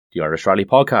The Irish Rally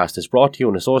Podcast is brought to you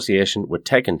in association with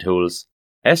Tech and Tools,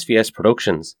 SVS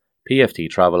Productions, PFT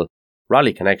Travel,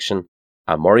 Rally Connection,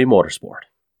 and Murray Motorsport.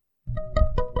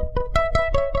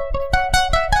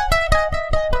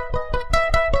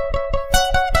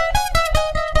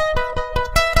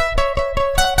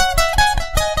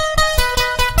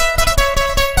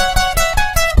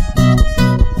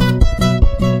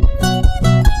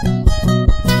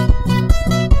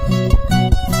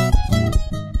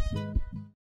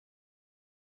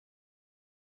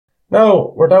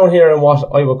 Now, we're down here in what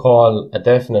I would call a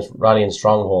definite rallying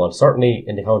stronghold, certainly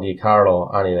in the county of Carlow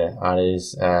anyway, and it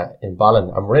is in Ballin.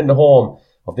 And we're in the home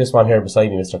of this man here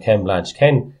beside me, Mr. Ken Blanche.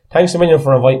 Ken, thanks a million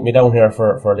for inviting me down here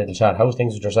for a little chat. How's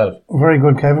things with yourself? Very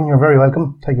good, Kevin. You're very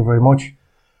welcome. Thank you very much.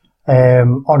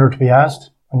 Honoured to be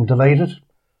asked. I'm delighted.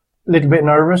 A little bit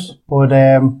nervous, but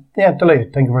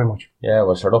delighted. Thank you very much. Yeah,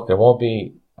 well, sure, look, it won't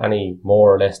be any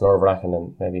more or less nerve-wracking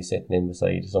than maybe sitting in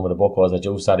beside some of the buckos that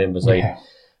you sat in beside. Yeah.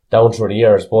 Down through the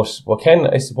years, but Ken,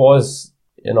 I suppose,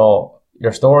 you know,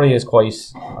 your story is quite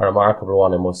a remarkable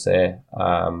one, I must say.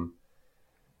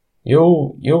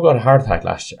 You got a heart attack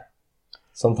last year,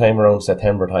 sometime around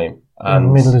September time. And in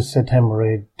the middle of September,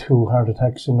 I had 2 heart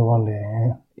attacks in the one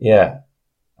day. Yeah,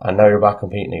 and now you're back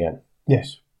competing again.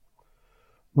 Yes.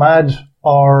 Mad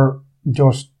or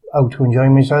just out to enjoy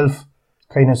myself.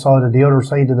 Kind of saw the other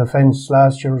side of the fence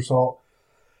last year, so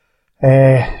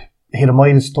hit a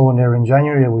milestone there in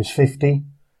January. I was 50,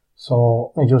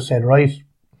 so I just said, right,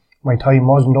 my time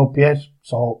wasn't up yet,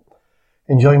 so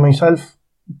enjoy myself,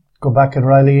 go back at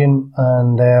rallying,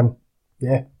 and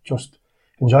just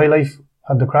enjoy life,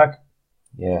 have the crack.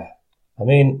 Yeah, I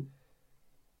mean,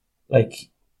 like,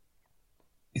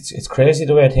 it's crazy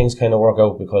the way things kind of work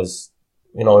out, because,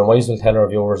 you know, we might as well tell our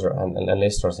viewers and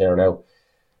listeners here now,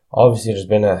 obviously there's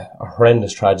been a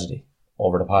horrendous tragedy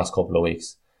over the past couple of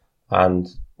weeks, and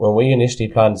when we initially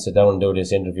planned to sit down and do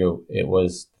this interview, it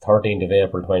was 13th of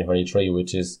April 2023,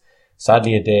 which is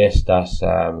sadly a date that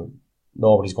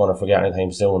nobody's going to forget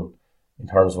anytime soon in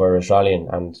terms of Irish rallying,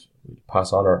 and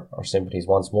pass on our sympathies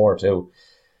once more to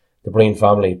the Breen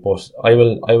family. But I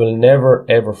will never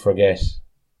ever forget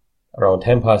around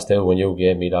 2:10 when you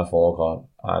gave me that phone call,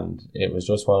 and it was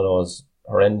just one of those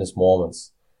horrendous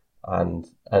moments and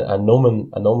a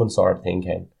numbing sort of thing,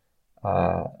 Ken.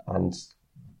 And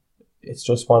it's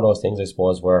just one of those things, I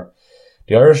suppose, where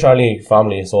the Irish Rally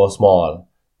family is so small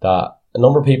that a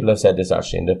number of people have said this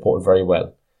actually, and they've put it very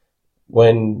well.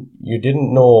 When you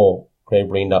didn't know Craig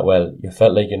Breen that well, you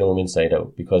felt like you knew him inside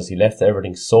out, because he left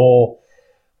everything so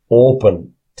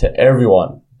open to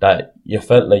everyone that you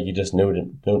felt like you just knew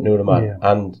the man. Yeah.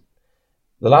 And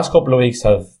the last couple of weeks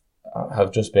have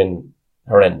just been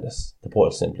horrendous, to put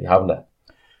it simply, haven't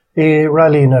they?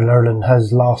 Rallying in Ireland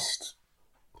has lost.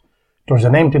 There's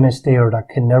an emptiness there that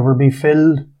can never be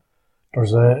filled.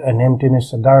 There's an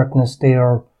emptiness, a darkness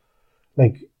there.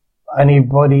 Like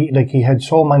anybody, like he had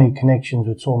so many connections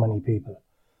with so many people.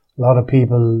 A lot of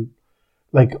people,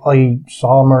 like I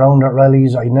saw him around at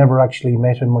rallies. I never actually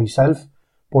met him myself,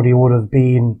 but he would have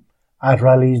been at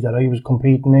rallies that I was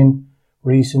competing in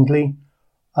recently.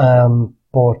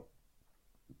 But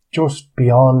just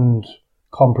beyond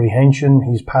comprehension,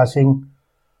 he's passing.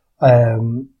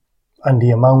 And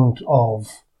the amount of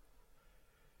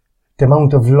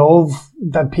love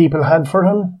that people had for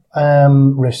him,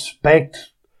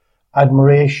 respect,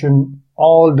 admiration,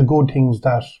 all the good things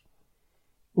that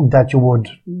you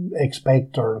would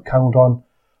expect or count on,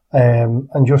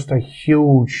 and just a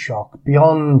huge shock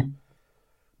beyond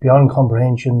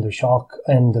comprehension. The shock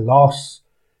and the loss,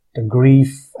 the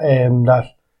grief,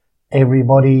 that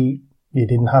everybody, you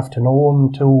didn't have to know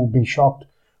him to be shocked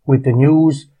with the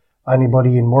news.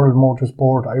 Anybody in world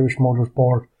motorsport, Irish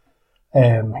motorsport,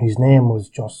 his name was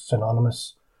just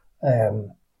synonymous.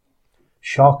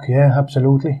 Shock, yeah,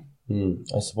 absolutely.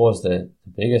 I suppose the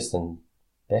biggest and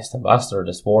best ambassador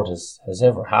the sport has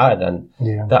ever had, and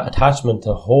that attachment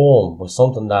to home was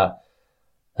something that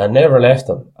never left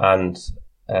him. And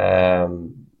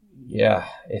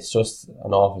it's just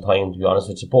an awful time, to be honest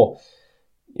with you. But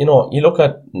you know, you look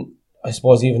at, I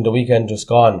suppose, even the weekend just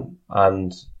gone,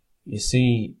 and you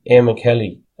see Eamon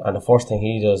Kelly, and the first thing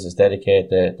he does is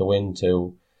dedicate the win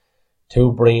to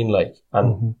Breen, like.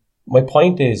 And my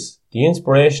point is, the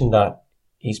inspiration that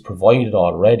he's provided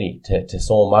already to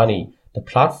so many, the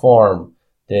platform,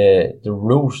 the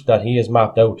route that he has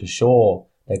mapped out to show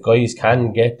that guys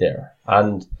can get there,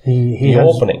 and he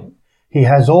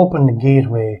has opened the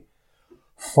gateway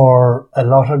for a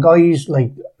lot of guys.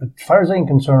 Like, as far as I'm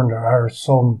concerned, there are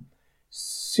some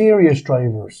serious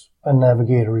drivers and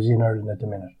navigators in Ireland at the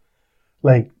minute.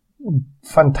 Like,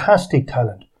 fantastic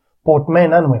talent, both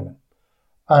men and women.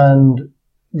 And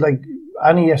like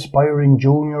any aspiring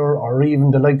junior or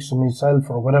even the likes of myself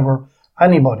or whatever,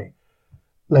 anybody,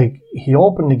 like he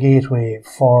opened the gateway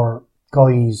for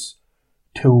guys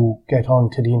to get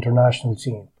onto the international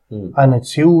scene. And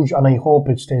it's huge, and I hope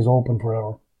it stays open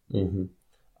forever. Mm-hmm.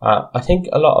 I think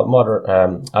a lot of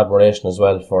modern admiration as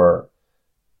well for,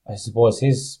 I suppose,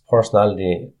 his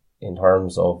personality in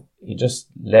terms of he just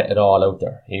let it all out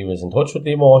there. He was in touch with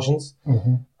the emotions,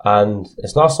 and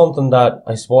it's not something that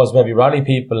I suppose maybe rally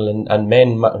people and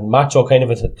men macho kind of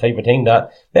a type of thing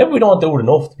that maybe we don't do it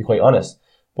enough, to be quite honest.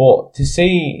 But to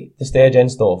see the stage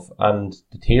end stuff and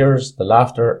the tears, the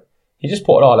laughter, he just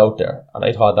put it all out there, and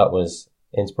I thought that was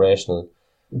inspirational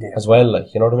as well.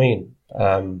 Like, you know what I mean?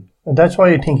 And that's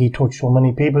why I think he touched so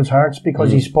many people's hearts,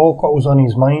 because he spoke what was on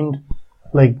his mind.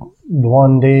 Like the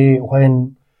one day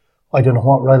when, I don't know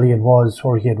what rally it was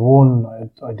where he had won,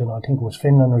 I don't know, I think it was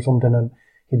Finland or something, and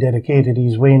he dedicated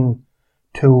his win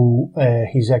to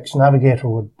his ex-navigator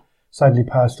who had sadly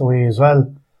passed away as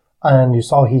well. And you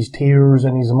saw his tears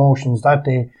and his emotions that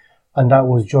day, and that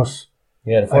was just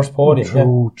the first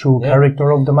podium, true character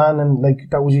of the man, and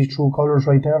like that was his true colours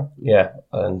right there. Yeah,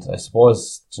 and I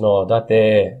suppose, you know, that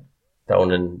day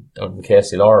down in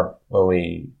KCLR when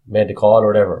we made the call or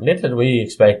whatever, little did we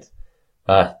expect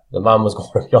the man was going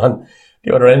to be on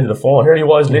the other end of the phone. Here he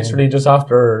was, literally just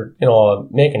after, you know,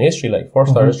 making history, like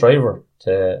first Irish driver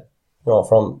to, you know,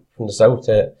 from the south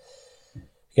to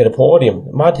get a podium.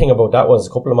 The mad thing about that was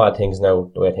a couple of mad things now,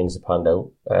 the way things have panned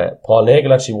out. Paul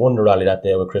Nagle actually won the rally that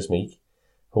day with Chris Meek,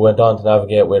 who went on to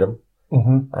navigate with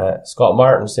him. Scott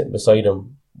Martin sitting beside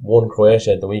him won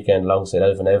Croatia at the weekend alongside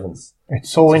Elvin Evans. It's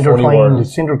so intertwined,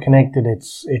 it's interconnected,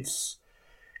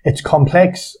 it's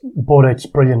complex, but it's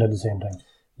brilliant at the same time.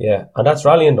 Yeah, and that's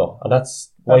rallying though, and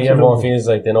that's why everyone feels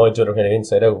like they know each other kind of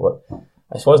inside out. But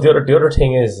I suppose the other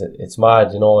thing is, it's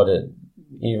mad, you know, that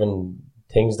even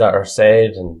things that are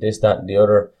said and this, that and the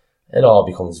other, it all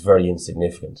becomes very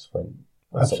insignificant when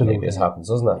something like this happens,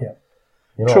 doesn't it? Yeah.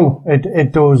 You know? True,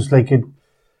 it does. Like, it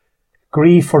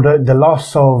grief for the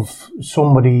loss of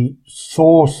somebody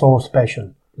so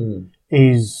special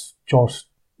is just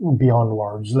beyond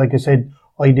words. Like I said,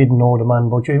 I didn't know the man,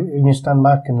 but you stand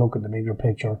back and look at the bigger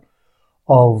picture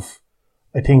of,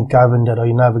 I think, Gavin that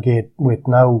I navigate with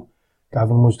now.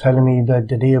 Gavin was telling me that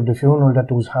the day of the funeral that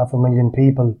there was 500,000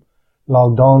 people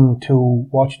logged on to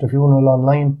watch the funeral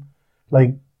online.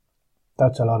 Like,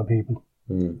 that's a lot of people.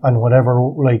 And whatever,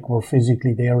 like, were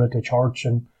physically there at the church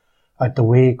and at the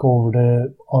wake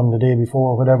on the day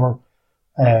before, whatever,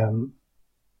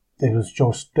 it was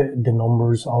just, the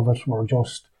numbers of it were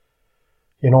just,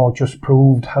 you know, it just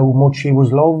proved how much he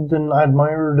was loved and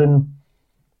admired, and,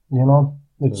 you know,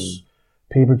 it's,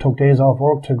 people took days off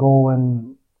work to go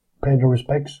and pay their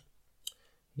respects.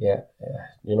 Yeah,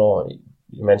 you know,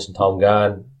 you mentioned Tom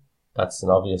Gann, that's an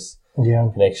obvious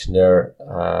connection there.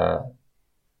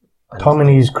 Tom and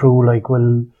his crew, like,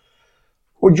 will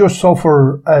just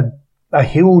suffer a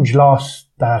huge loss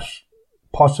that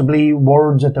possibly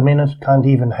words at the minute can't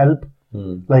even help.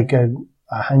 Like a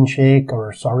handshake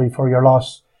or sorry for your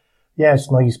loss. Yeah, it's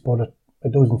nice, but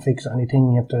it doesn't fix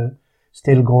anything. You have to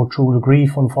still go through the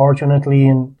grief, unfortunately,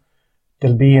 and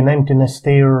there'll be an emptiness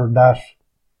there that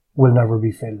will never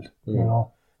be filled. You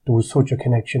know, there was such a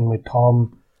connection with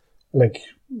Tom, like,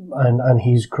 and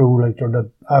his crew. Like, they're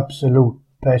the absolute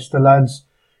best of lads.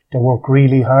 They work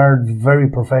really hard, very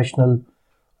professional.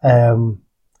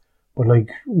 But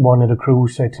like one of the crew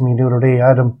said to me the other day,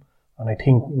 Adam, and I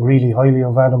think really highly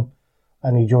of Adam,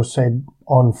 and he just said,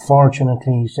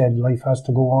 unfortunately, he said, life has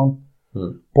to go on.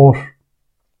 But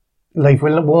life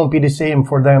won't be the same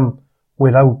for them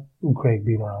without Craig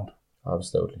being around.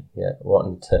 Absolutely, yeah.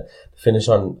 Wanting to finish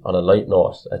on a light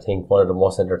note, I think one of the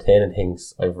most entertaining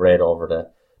things I've read over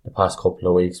the past couple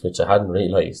of weeks, which I hadn't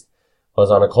realised,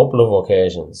 was on a couple of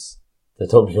occasions, the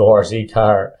WRC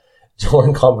car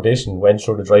during competition went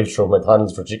through the drive-thru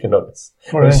McDonald's for chicken nuggets,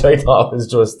 which I thought was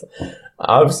just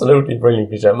absolutely brilliant.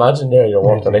 Because you imagine there, you're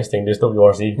working the next thing, this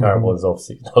WRC car pulls up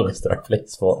chicken nuggets to their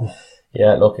place. But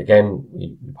yeah, look, again,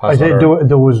 we passed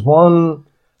there was one,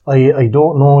 I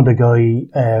don't know the guy,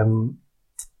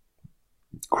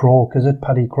 Croak, is it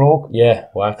Paddy Croak? Yeah,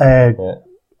 whack. I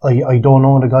don't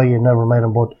know the guy, I never met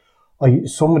him, but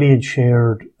somebody had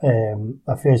shared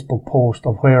a Facebook post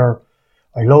of where,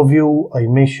 I love you, I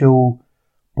miss you,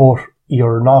 but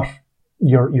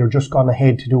you're just gone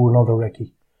ahead to do another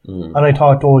recce. And I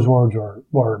thought those words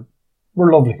were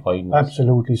lovely. Poignant.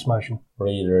 Absolutely smashing.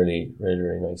 Really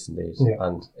nice indeed. Yeah.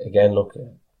 And again, look,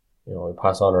 you know, we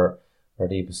pass on our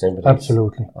deepest sympathies.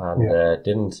 Absolutely.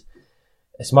 And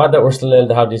it's mad that we're still able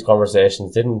to have these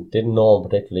conversations. Didn't know him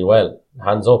particularly well.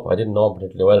 Hands up, I didn't know him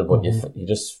particularly well, but you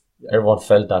just, everyone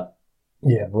felt that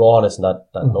rawness and that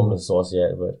numbness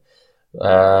associated with it.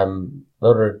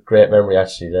 Another great memory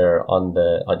actually there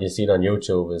you see it on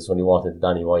YouTube is when you walked into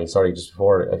Danny Boy. Sorry, just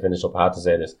before I finish up, I had to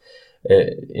say this.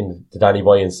 In the Danny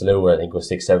Boy in Salou, I think it was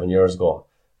 6-7 years ago,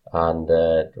 and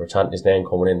they were chanting his name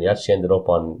coming in. He actually ended up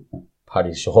on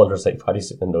Paddy's shoulders, like Paddy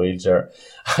sitting in the wheelchair,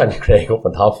 and Craig up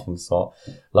on top of him. So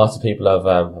lots of people have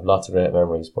lots of great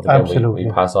memories. But again,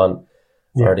 we pass on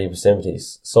our deepest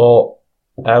sympathies. So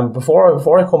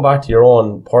before I come back to your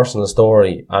own personal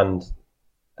story and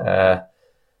a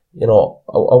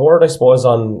word I suppose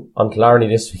on Killarney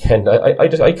this weekend,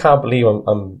 I can't believe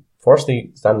I'm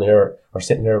firstly standing here or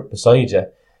sitting here beside you.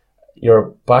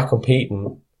 You're back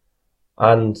competing,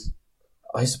 and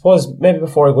I suppose maybe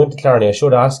before I go into Killarney, I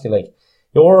should ask you, like,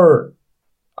 your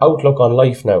outlook on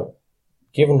life now,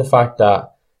 given the fact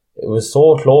that it was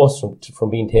so close from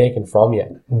being taken from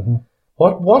you. Mm-hmm.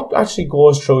 What actually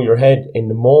goes through your head in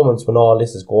the moments when all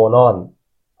this is going on?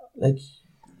 Like,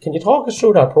 can you talk us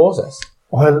through that process?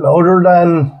 Well, other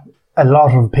than a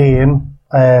lot of pain,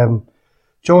 I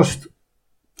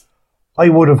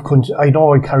would have, I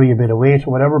know I carry a bit of weight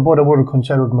or whatever, but I would have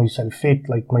considered myself fit.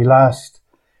 Like my last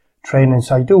training,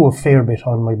 so I do a fair bit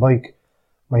on my bike.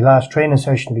 My last training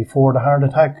session before the heart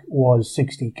attack was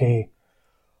 60k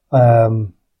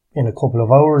in a couple of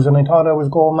hours, and I thought I was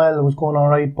going well, I was going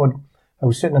alright, but I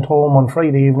was sitting at home on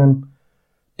Friday evening,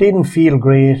 didn't feel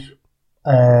great,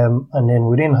 and then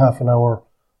within half an hour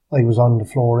I was on the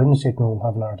floor in the sitting room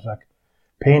having a heart attack.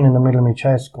 Pain in the middle of my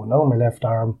chest, going down my left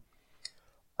arm,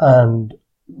 and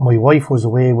my wife was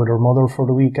away with her mother for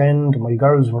the weekend. My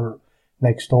girls were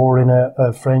next door in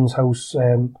a friend's house,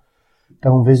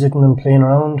 down visiting and playing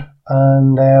around,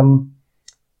 and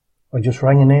I just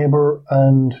rang a neighbour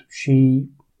and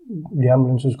the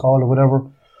ambulance was called or whatever.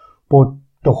 But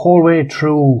the whole way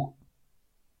through,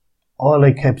 all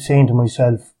I kept saying to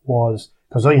myself was,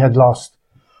 because I'd lost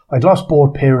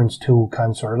both parents to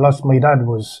cancer. My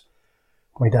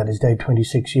dad is dead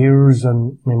 26 years,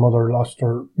 and my mother lost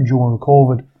her during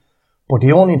COVID. But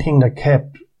the only thing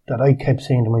that I kept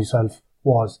saying to myself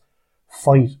was,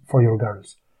 fight for your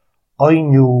girls. I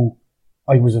knew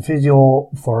I was a physio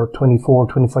for 24,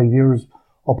 25 years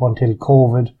up until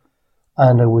COVID,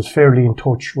 and I was fairly in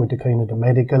touch with the kind of the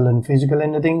medical and physical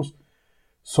end of things.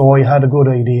 So I had a good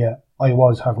idea I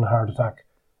was having a heart attack,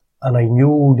 and I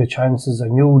knew the chances, I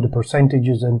knew the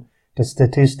percentages and the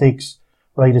statistics.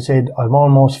 Right, I said, I'm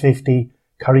almost 50,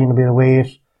 carrying a bit of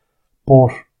weight,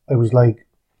 but I was like,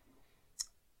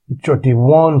 the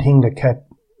one thing that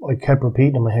I kept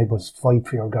repeating in my head was, fight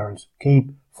for your girls.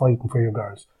 Keep fighting for your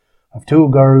girls. I have two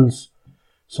girls.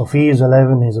 Sophia's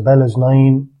 11, Isabella's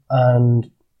 9, and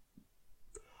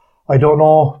I don't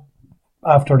know,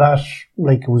 after that,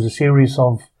 like, it was a series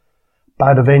of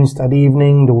bad events that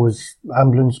evening. There was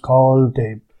ambulance called.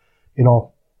 I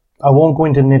won't go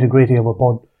into the nitty gritty of it,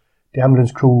 but the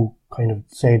ambulance crew kind of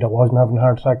said I wasn't having a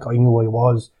heart attack. I knew I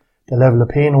was, the level of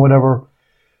pain or whatever.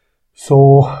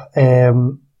 So,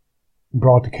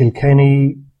 brought to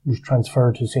Kilkenny, was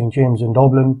transferred to St. James in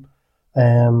Dublin.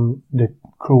 The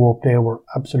crew up there were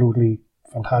absolutely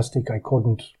fantastic. I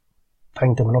couldn't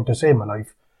thank them enough to save my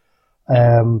life.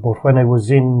 But when I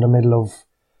was in the middle of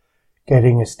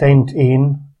getting a stent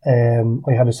in,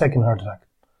 I had a second heart attack,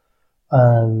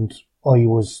 and I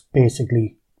was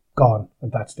basically gone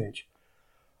at that stage.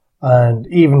 And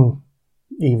even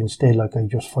still, like, I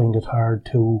just find it hard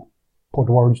to put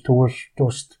words to it.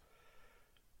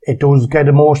 It does get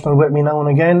emotional with me now and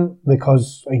again,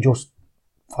 because I just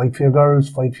fight for your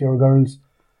girls.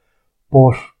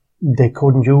 But they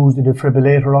couldn't use the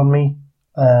defibrillator on me,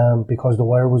 because the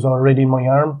wire was already in my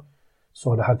arm.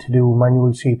 So they had to do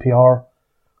manual CPR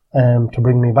to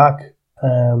bring me back.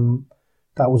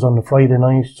 That was on the Friday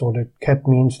night, so they kept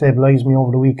me and stabilised me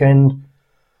over the weekend.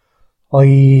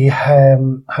 I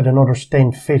had another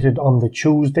stent fitted on the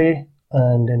Tuesday,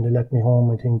 and then they let me home,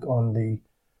 I think, on the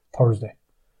Thursday.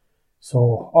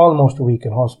 So almost a week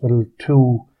in hospital,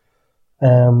 two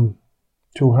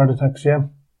heart attacks, yeah.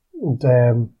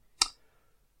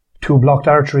 Two blocked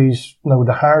arteries. Now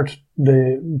the heart,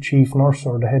 the chief nurse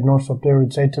or the head nurse up there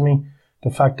had said to me, the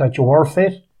fact that you were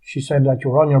fit, she said that you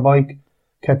were on your bike,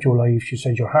 kept you alive. She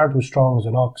said your heart was strong as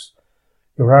an ox,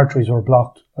 your arteries were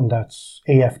blocked, and that's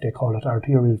AF, they call it,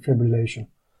 arterial fibrillation.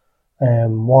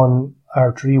 One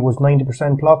artery was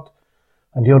 90% blocked,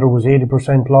 and the other was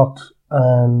 80% blocked,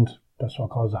 and that's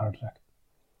what caused the heart attack.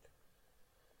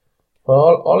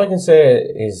 Well, all I can say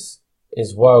is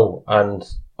wow, and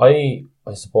I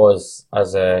suppose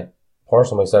as a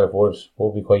person myself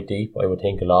would be quite deep. I would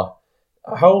think a lot.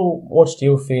 How much do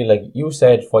you feel like you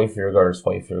said fight for your girls,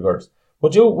 fight for your girls?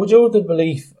 Would you have the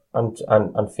belief and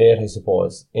faith, I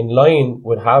suppose, in line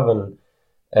with having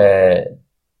the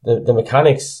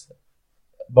mechanics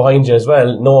behind you as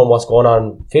well, knowing what's going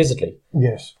on physically?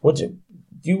 Yes. Do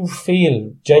you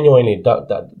feel genuinely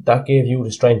that gave you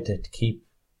the strength to keep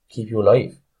you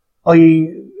alive?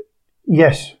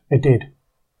 Yes, it did.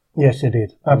 Yes, it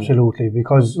did. Absolutely.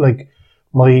 Because like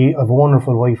I have a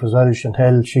wonderful wife as well,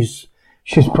 Chantel.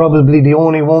 She's probably the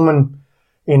only woman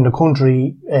in the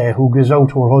country who gives out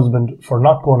to her husband for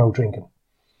not going out drinking.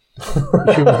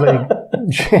 She was like,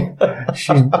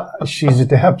 she's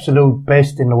the absolute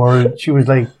best in the world. She was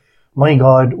like, my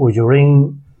God, would you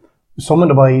ring some of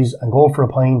the boys and go for a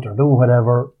pint or do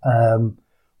whatever?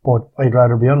 But I'd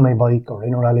rather be on my bike or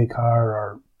in a rally car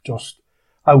or just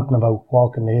out and about,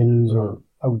 walking the hills or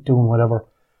out doing whatever.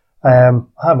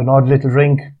 Have an odd little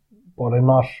drink, but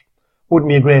wouldn't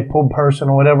be a great pub person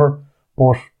or whatever,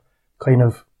 but kind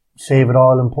of save it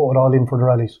all and put it all in for the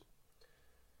rallies.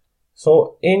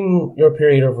 So in your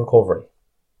period of recovery,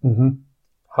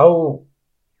 how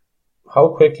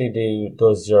quickly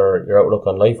does your outlook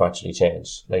on life actually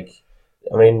change? Like,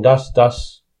 I mean, that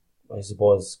I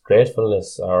suppose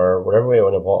gratefulness or whatever way you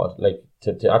want to put it, like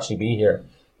to actually be here.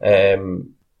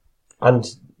 And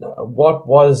what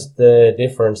was the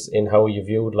difference in how you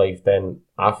viewed life then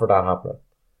after that happened?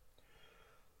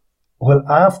 Well,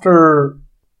 after,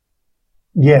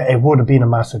 it would have been a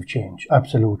massive change,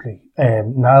 absolutely.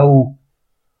 Now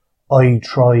I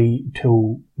try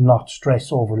to not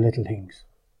stress over little things.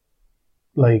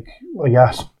 Like I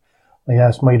asked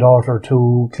my daughter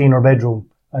to clean her bedroom,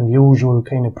 and the usual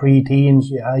kind of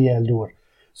pre-teens, I'll do it.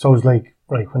 So it's like,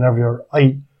 right, whenever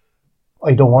I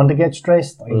don't want to get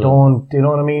stressed. I don't, do you know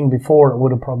what I mean? Before it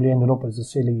would have probably ended up as a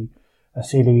silly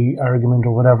argument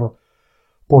or whatever.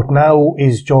 But now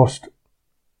is just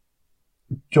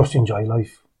enjoy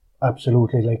life.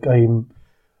 Absolutely. Like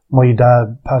my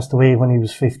dad passed away when he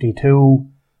was 52.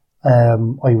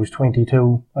 I was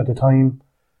 22 at the time,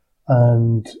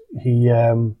 and he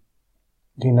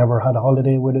never had a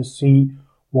holiday with us. He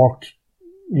worked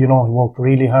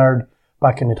really hard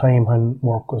back in the time when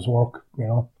work was work,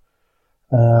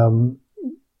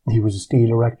 He was a steel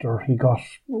erector. He got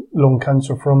lung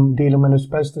cancer from dealing with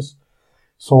asbestos.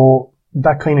 So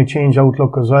that kind of changed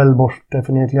outlook as well, but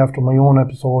definitely after my own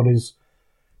episode is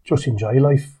just enjoy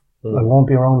life. I won't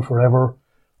be around forever.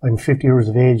 I'm 50 years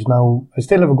of age now. I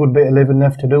still have a good bit of living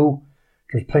left to do.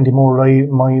 There's plenty more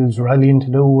miles rallying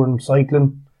to do and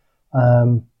cycling.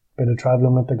 Bit of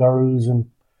travelling with the girls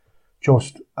and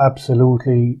just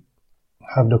absolutely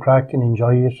have the crack and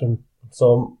enjoy it. And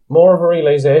so more of a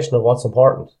realisation of what's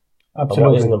important. Absolutely.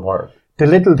 And what isn't important. The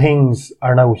little things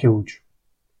are now huge.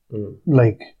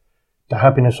 Like the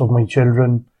happiness of my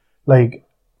children. Like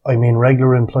I'm in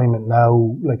regular employment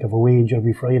now, like I have a wage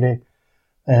every Friday.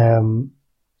 I've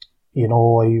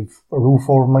a roof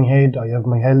over my head. I have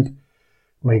my health.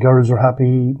 My girls are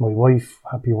happy. My wife,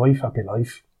 happy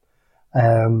life.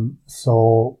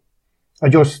 So I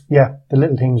just, the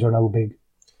little things are now big.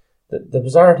 The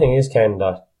bizarre thing is, Ken,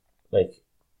 that like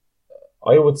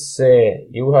I would say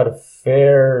you had a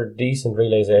fair, decent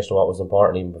realisation of what was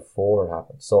important even before it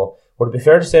happened. So would it be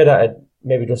fair to say that it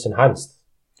maybe just enhanced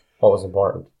what was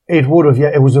important? It would have,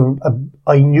 It was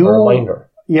I knew a reminder.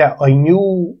 Yeah, I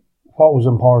knew what was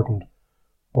important,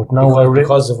 but now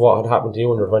because of what had happened to you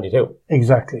when you were 22.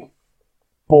 Exactly,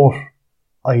 but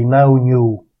I now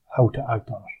knew how to act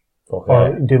on it. Okay.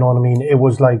 Or, do you know what I mean? It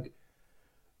was like,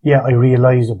 I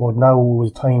realised it, but now it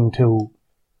was time to.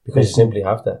 Because you simply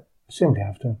have to.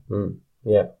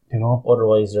 Yeah.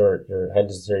 Otherwise, your head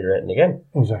is deteriorating again.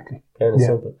 Exactly. Kind of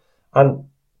simple. And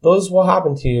does what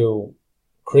happened to you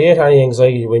create any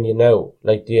anxiety when you know?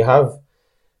 Like, do you have?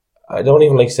 I don't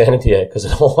even like saying it to you because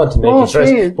I don't want to make you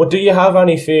stressed. But do you have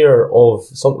any fear of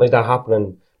something like that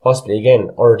happening possibly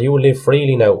again, or do you live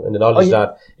freely now in the knowledge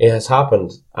that it has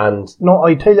happened? And no,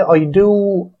 I tell you, I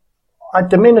do. At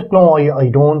the minute, no, I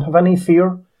don't have any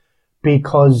fear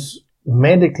because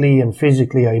medically and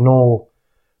physically, I know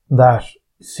that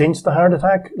since the heart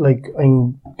attack, like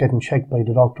I'm getting checked by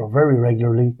the doctor very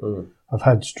regularly. I've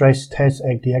had stress tests,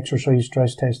 the exercise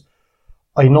stress test.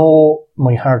 I know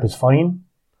my heart is fine.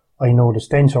 I know the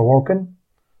stents are working.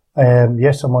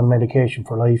 Yes, I'm on medication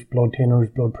for life, blood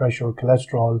thinners, blood pressure,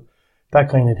 cholesterol, that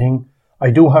kind of thing.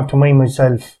 I do have to mind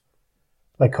myself,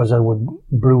 like, because I would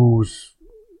bruise,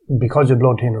 because of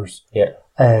blood thinners. Yeah.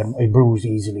 I bruise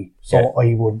easily. So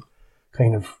I would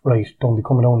kind of, don't be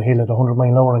coming down the hill at 100 mile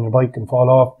an hour on your bike and fall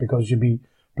off because you'd be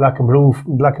black and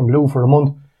blue for a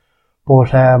month.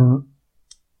 But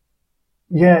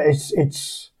yeah,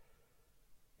 it's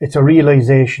a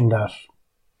realization that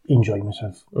enjoy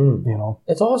myself. You know,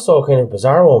 It's also kind of a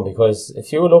bizarre one because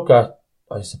if you look at,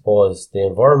 I suppose, the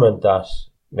environment that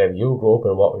maybe you grew up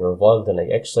in, what we were involved in, like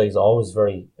exercise is always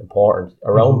very important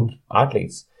around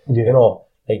athletes. Yeah. You know,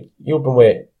 like you've been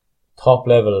with top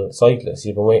level cyclists,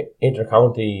 you've been with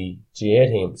inter-county GA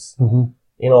teams.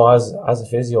 You know, as a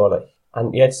physio, like,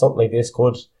 and yet something like this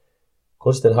could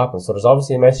still happen. So there's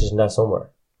obviously a message in that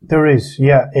somewhere. There is,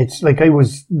 yeah. It's like I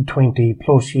was 20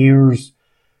 plus years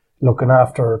looking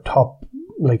after top,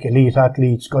 like elite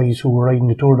athletes, guys who were riding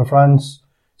the Tour de France,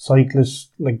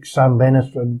 cyclists like Sam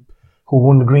Bennett, who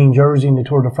won the green jersey in the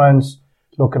Tour de France,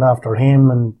 looking after him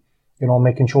and, you know,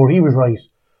 making sure he was right.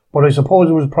 But I suppose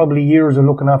it was probably years of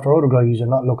looking after other guys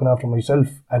and not looking after myself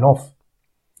enough.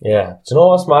 Yeah. Do you know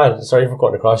what's mad? Sorry for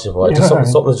cutting across you, but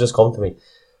something's just come to me.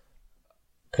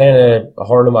 Playing a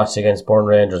hurling match against Burn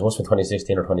Rangers, must have been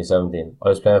 2016 or 2017. I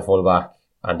was playing full back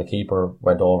and the keeper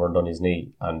went over and done his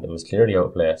knee and it was clearly out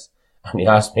of place. And he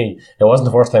asked me, it wasn't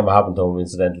the first time it happened to him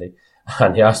incidentally,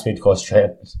 and he asked me to go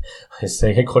straighten it. I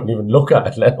said I couldn't even look at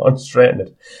it, let alone straighten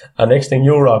it. And next thing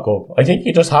you rock up, I think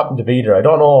he just happened to be there. I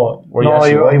don't know where you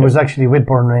actually I was actually with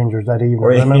Burn Rangers that evening.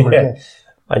 I remember that.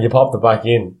 And you popped it back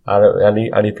in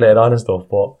and he played on and stuff,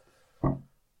 but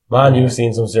man, you've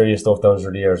seen some serious stuff down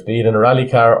through the years, be it in a rally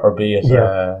car or be it,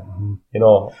 you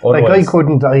know, otherwise.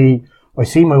 Like I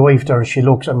see my wife there, she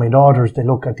looks at my daughters, they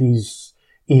look at these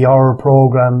ER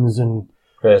programs and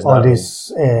all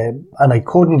this, and I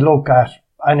couldn't look at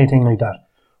anything like that.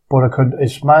 But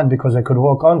it's mad because I could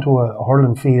walk onto a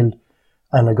hurling field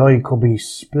and a guy could be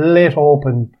split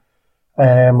open,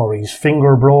 or his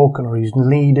finger broken or his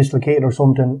knee dislocated or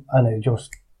something, and it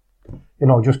just, you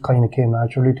know, just kind of came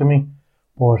naturally to me.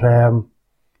 But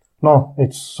no,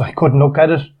 I couldn't look at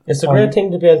it. It's a great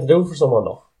thing to be able to do for someone,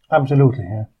 though. Absolutely,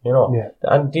 yeah. You know,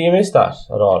 and do you miss that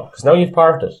at all? Because now you've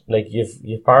parted. Like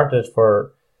you've parted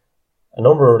for a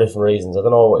number of different reasons. I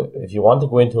don't know if you want to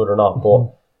go into it or not,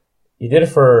 but you did it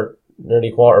for nearly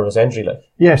a quarter of a century, like.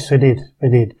 Yes, I did.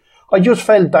 I just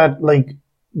felt that, like,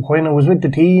 when I was with the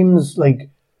teams, like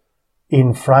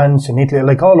in France and Italy,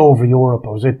 like all over Europe,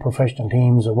 I was with professional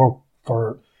teams. I worked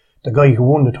for the guy who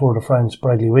won the Tour de France,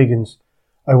 Bradley Wiggins.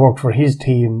 I worked for his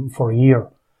team for a year.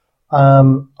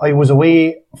 I was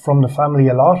away from the family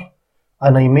a lot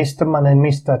and I missed them, and I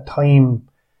missed that time,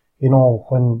 you know,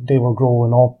 when they were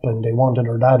growing up and they wanted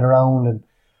their dad around, and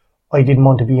I didn't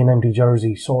want to be an empty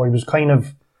jersey. So I was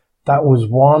that was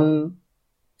one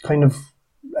kind of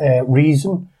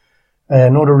reason.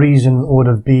 Another reason would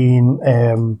have been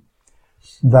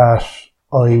that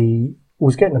I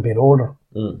was getting a bit older.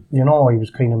 You know, I was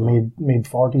kind of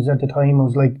mid-40s at the time. I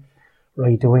was like,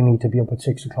 right, do I need to be up at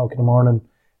 6 o'clock in the morning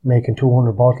making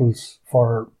 200 bottles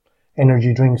for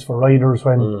energy drinks for riders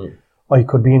when I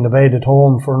could be in the bed at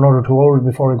home for another 2 hours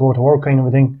before I go to work, kind of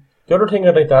a thing. The other thing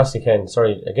I'd like to ask you, Ken,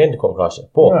 sorry, again to cut across you,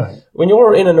 but when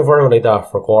you're in an environment like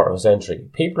that for a quarter of a century,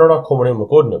 people are not coming in with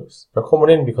good news. They're coming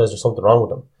in because there's something wrong with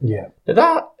them. Yeah. Did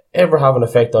that ever have an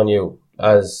effect on you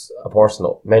as a person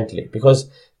mentally? Because,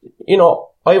 you know,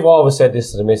 I've always said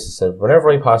this to the missus, said,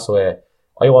 whenever I pass away,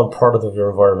 I want product of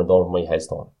your environment over my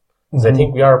headstone. Because I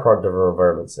think we are a product of our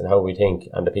environments and how we think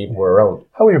and the people we're around.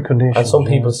 How are your conditions? And some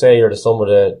people say you're the sum of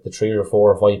the 3 or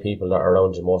 4 or 5 people that are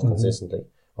around you most consistently,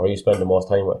 or you spend the most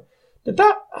time with. Did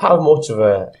that have much of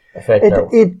an effect?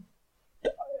 I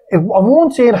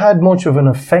won't say it had much of an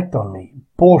effect on me,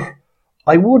 but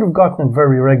I would have gotten it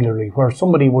very regularly, where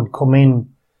somebody would come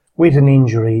in with an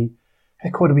injury.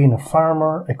 It could have been a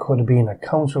farmer, it could have been a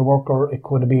council worker, it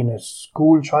could have been a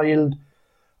school child,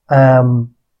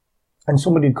 and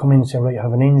somebody would come in and say, right, I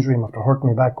have an injury, I'm after hurting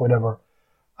my back, whatever,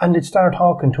 and they'd start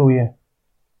talking to you,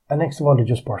 and next of all they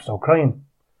just burst out crying.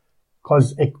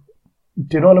 Because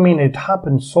do you know what I mean? It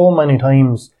happened so many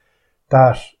times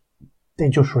that they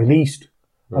just released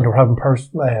and they were having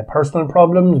personal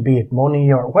problems, be it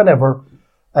money or whatever,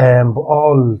 but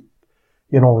all,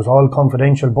 you know, it was all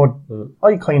confidential. But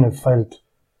I kind of felt,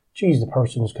 geez, the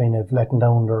person is kind of letting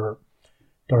down their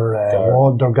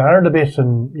guard a bit,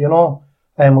 and, you know,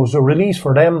 it was a release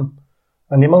for them.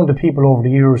 And the amount of people over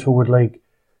the years who would, like,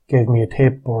 give me a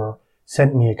tip or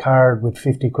sent me a card with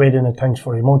 50 quid in it, thanks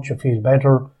very much, I feel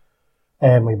better.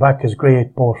 My back is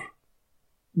great, but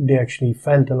they actually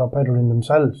felt a lot better in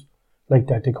themselves, like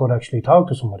that they could actually talk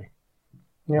to somebody.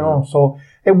 You know, so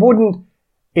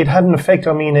it had an effect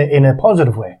on me in a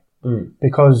positive way,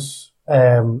 because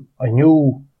I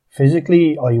knew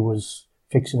physically I was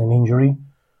fixing an injury,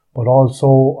 but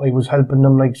also I was helping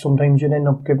them. Like, sometimes you'd end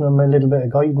up giving them a little bit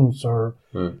of guidance, or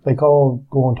like, oh,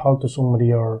 go and talk to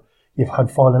somebody, or you've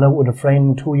had fallen out with a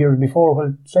friend 2 years before,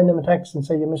 well, send them a text and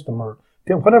say you missed them or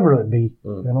whatever it be,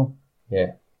 you know.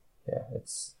 Yeah,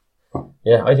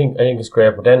 I think it's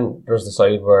great, but then there's the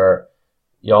side where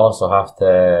you also have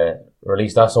to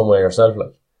release that somewhere yourself,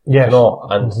 like, yes. you know,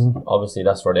 and obviously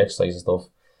that's where the exercise and stuff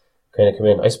kind of come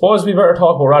in. I suppose we better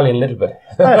talk about rallying a little bit.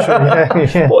 Sure,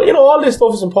 yeah. But you know, all this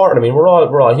stuff is important. I mean, we're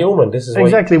all human. This is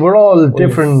exactly. We're all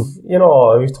different. You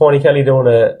know, we've Tony Kelly doing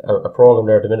a program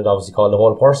there at the minute, obviously called The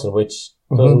Whole Person, which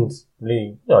doesn't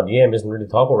really, you know, the aim isn't really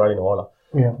to talk about rallying a whole lot.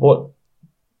 Yeah. But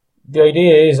the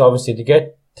idea is obviously to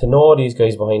get to know these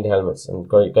guys behind the helmets and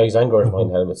guys and girls behind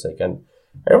the helmets, like, and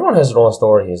everyone has their own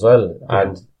story as well,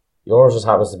 and yours just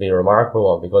happens to be a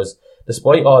remarkable one because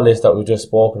despite all this that we've just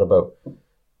spoken about,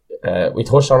 we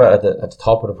touched on it at the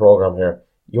top of the program here.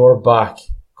 You're back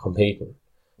competing.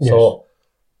 Yes. So,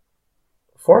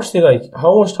 firstly, like,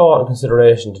 how much thought and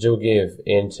consideration did you give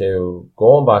into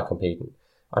going back competing,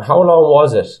 and how long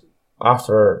was it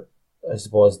after, I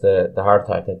suppose, the heart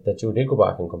attack that you did go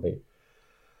back and compete?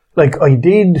 Like, I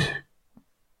did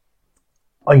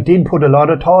put a lot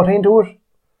of thought into it,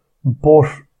 but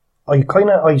I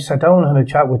sat down and had a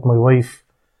chat with my wife,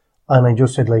 and I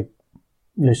just said, like,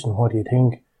 listen, what do you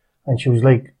think? And she was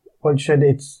like, well, she said,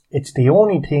 it's the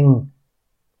only thing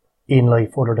in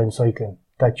life other than cycling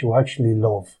that you actually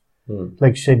love.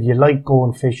 Like she said, you like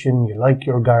going fishing, you like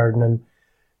your gardening.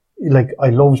 Like, I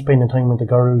love spending time with the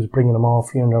girls, bringing them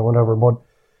off here and there, whatever, but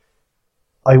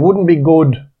I wouldn't be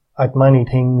good at many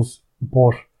things,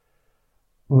 but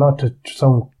not to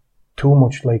sound too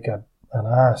much like an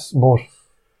ass, but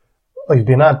I've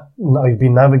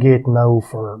been navigating now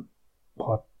for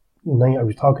what, I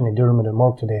was talking to Dermot and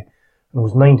Mark today, and it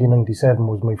was 1997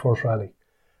 was my first rally.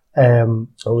 Who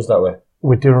was that with?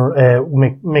 With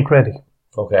Mick Reddy.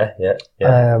 Okay, yeah.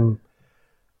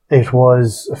 It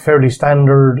was a fairly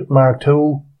standard Mark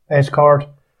II escort,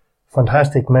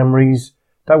 fantastic memories.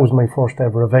 That was my first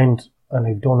ever event, and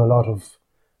I've done a lot of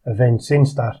events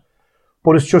since that.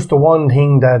 But it's just the one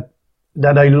thing that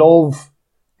I love,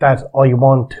 that I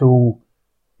want to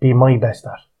be my best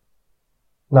at.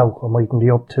 Now, I mightn't be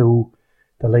up to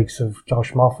the likes of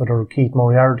Josh Moffat or Keith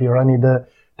Moriarty or any of the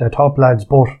top lads,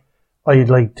 but I'd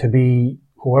like to be,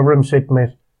 whoever I'm sitting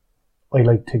with, I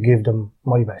like to give them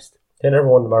my best. They never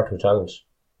won the Mark II Challenge.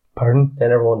 Pardon? They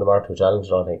never won the Mark II Challenge, I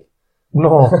don't think.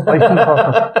 No, I don't.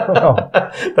 No.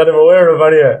 That I'm aware of,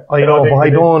 anyway. I know, but I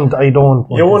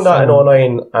don't. You won that in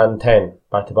 09 and 10,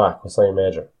 back to back, with Simon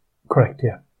Major. Correct,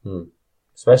 yeah.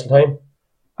 Special time?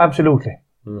 Absolutely.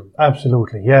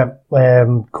 Absolutely, yeah. There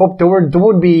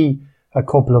would be a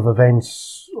couple of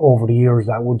events over the years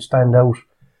that would stand out.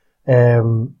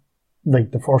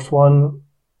 Like the first one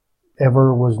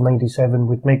ever was 97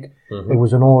 with Mick. It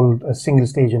was a single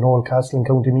stage in Oldcastle in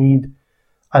County Meath,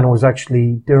 and it was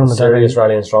actually Dermot. Serious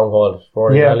rally in Stronghold,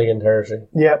 Rory Galligan territory.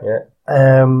 Yeah.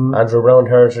 Andrew Brown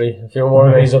territory. A few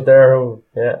more guys up there who,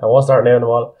 I won't start naming them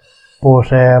all.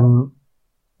 But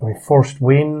my first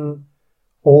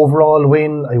overall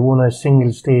win, I won a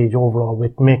single stage overall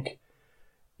with Mick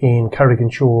in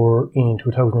Carrigan-Shore in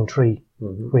 2003,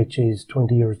 which is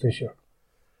 20 years this year.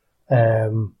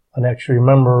 And I actually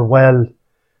remember well,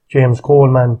 James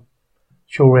Coleman,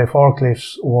 Shore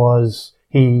Forklifts,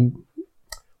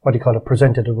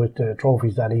 presented it with the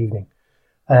trophies that evening.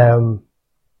 That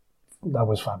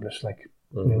was fabulous, like,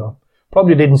 you know.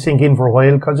 Probably didn't sink in for a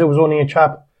while because it was only a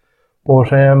chap. But,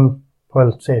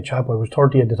 say a chap, I was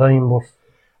 30 at the time, but...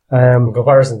 in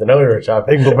comparison to now, you're a chap.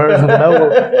 In comparison to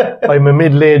now, I'm a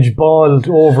middle-aged, bald,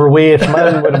 overweight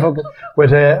man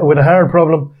with a heart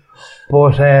problem.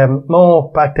 But,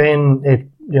 no, back then, it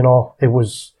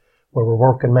was, we were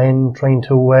working men trying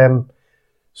to,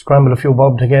 scramble a few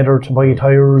bob together to buy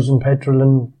tyres and petrol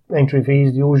and entry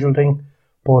fees, the usual thing.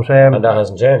 But, and that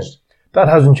hasn't changed? That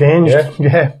hasn't changed,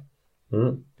 yeah.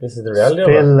 This is the reality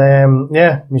Still, of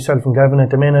it. Myself and Gavin at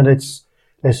the minute,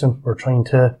 we're trying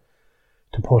to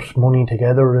put money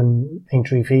together and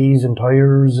entry fees and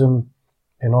tyres and,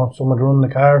 someone to run the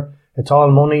car. It's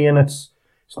all money and it's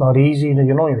not easy to,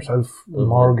 yourself,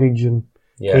 mortgage and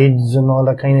kids and all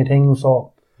that kind of thing.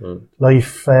 So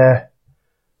life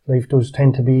does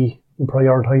tend to be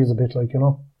prioritised a bit, like,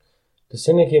 The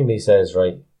Cynic Kimby says,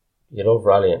 right, you love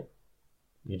rallying.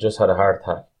 You just had a heart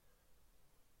attack.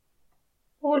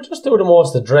 Well, we'll just do the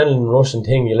most adrenaline rushing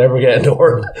thing you'll ever get in the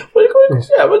world.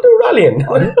 We'll do rallying.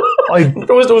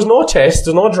 There was no chess,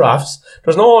 there's no drafts,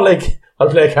 there's no, like, I'll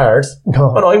play cards. No,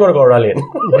 I'm going to go rallying.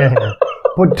 Yeah.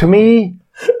 But to me,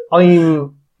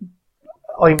 I'm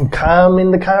calm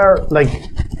in the car. Like,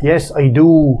 yes, I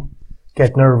do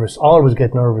get nervous, always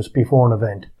get nervous before an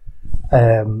event.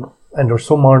 And there's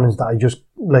some mornings that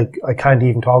like, I can't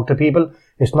even talk to people.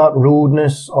 It's not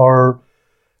rudeness or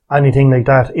anything like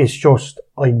that. It's just,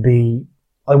 I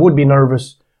would be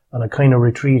nervous, and I kind of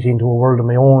retreat into a world of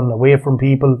my own, away from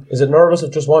people. Is it nervous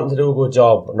of just wanting to do a good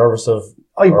job? Or nervous of...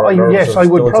 Yes, I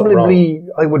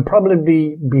would probably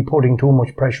be putting too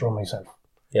much pressure on myself.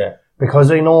 Yeah.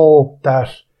 Because I know that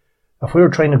if we were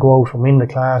trying to go out, I'm in the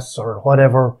class or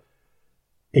whatever,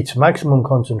 it's maximum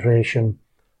concentration.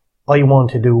 I want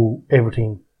to do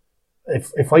everything.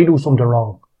 If I do something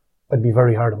wrong, I'd be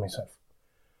very hard on myself.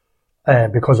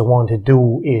 Because I want to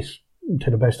do it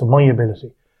to the best of my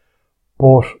ability.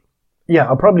 But yeah,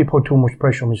 I'll probably put too much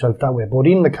pressure on myself that way. But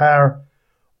in the car,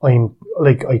 I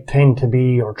tend to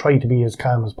be, or try to be, as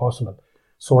calm as possible.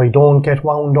 So I don't get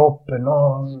wound up and,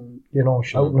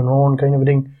 shouting and roaring kind of a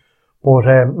thing. But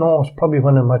no, it's probably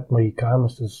when I'm at my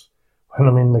calmest is when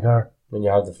I'm in the car. When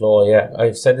you have the flow, yeah.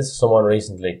 I've said this to someone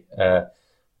recently.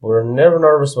 We're never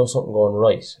nervous about something going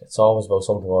right. It's always about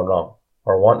something going wrong,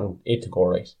 or wanting it to go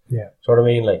right. Yeah. So what I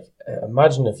mean, like,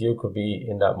 imagine if you could be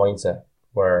in that mindset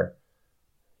where,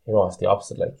 it's the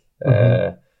opposite, like.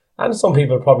 And some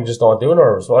people probably just don't do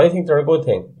nerves. So I think they're a good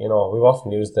thing. We've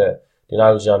often used the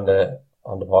analogy on the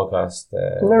podcast.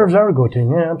 Nerves are a good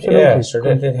thing, yeah, absolutely. Yeah,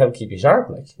 sure, they help keep you sharp,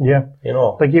 like. Yeah.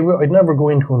 Like, I'd never go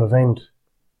into an event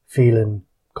feeling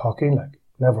cocky, like,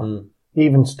 never.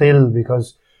 Even still,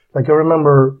 because, like, I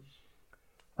remember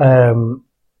I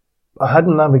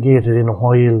hadn't navigated in a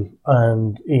while,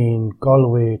 and in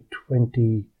Galway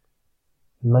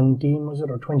 2019, was it,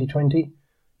 or 2020?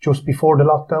 Just before the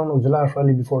lockdown, it was the last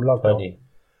rally before the lockdown.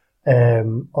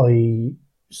 20. I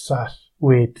sat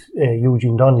with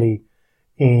Eugene Donnelly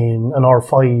in an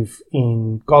R5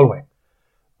 in Galway,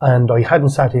 and I hadn't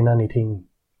sat in anything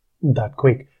that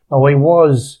quick. Now I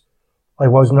was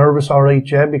nervous, alright,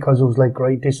 yeah, because it was like,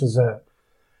 right, this is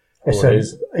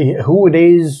who it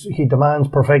is. He demands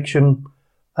perfection,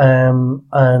 and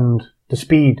the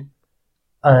speed,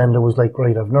 and it was like,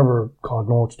 right, I've never caught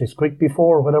notes this quick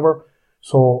before, or whatever.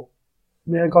 So,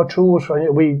 yeah, I got through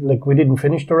it. We didn't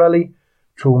finish the rally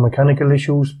through mechanical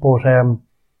issues, but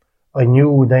I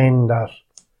knew then that,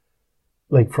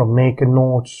 like, from making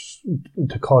notes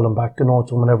to calling back the notes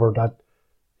and whatever, that,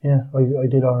 yeah, I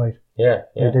did all right. Yeah.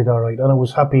 I did all right. And I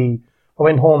was happy. I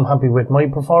went home happy with my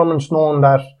performance, knowing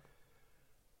that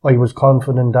I was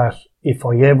confident that if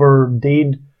I ever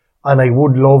did, and I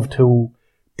would love to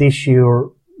this year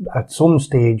at some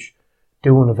stage,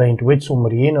 do an event with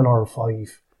somebody in an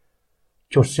R5,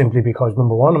 just simply because,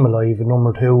 number one, I'm alive, and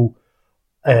number two,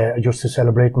 just to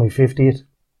celebrate my 50th.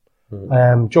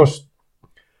 Just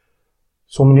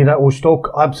somebody that was stuck,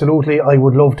 absolutely, I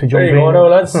would love to jump in. There you go now,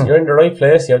 lads. You're in the right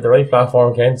place, you have the right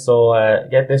platform, Ken, so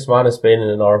get this man a spin in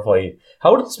an R5.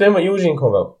 How did the spin with Eugene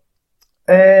come out?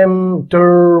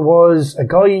 There was a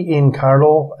guy in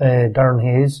Carlow, Darren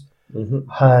Hayes,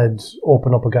 had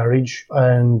opened up a garage,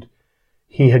 and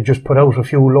he had just put out a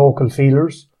few local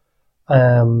feelers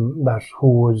who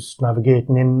was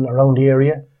navigating in around the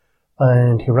area,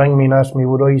 and he rang me and asked me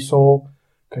would I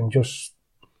can just...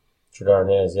 Sure, Darren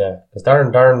Hayes, yeah. Because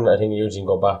Darren, I think Eugene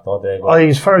go back, don't they?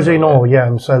 As far as I know, yeah,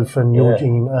 himself and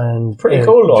Eugene. And pretty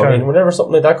cool though. I mean, whenever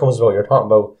something like that comes about, you're talking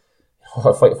about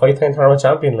a five-time tournament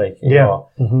champion, like, you know,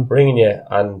 bringing you,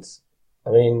 and I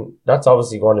mean, that's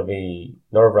obviously going to be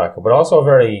nerve-wracking, but also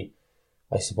very,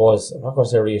 I suppose, I'm not going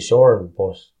to say reassuring,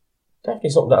 but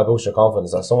definitely something that boosts your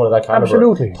confidence that someone of that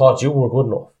caliber thought you were good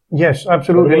enough. Yes,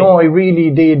 absolutely. No, I really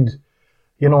did.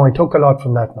 I took a lot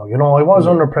from that now. I was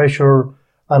under pressure,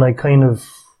 and I kind of,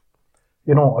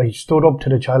 I stood up to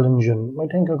the challenge, and I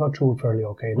think I got through it fairly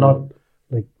okay. Not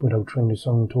like without trying to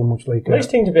sound too much like... Nice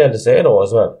thing to be able to say though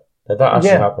as well, that actually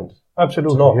happened.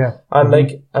 Absolutely, yeah. And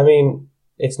like, I mean,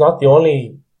 it's not the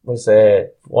only, let's say,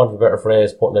 one of a better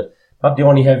phrase, putting it, not the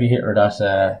only heavy hitter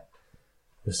that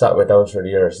we've sat with down through the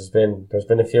years. There's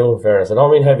been a few, in fairness. I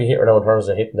don't mean heavy hitter now in terms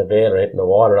of hitting the bail or hitting the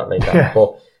wall or anything like that,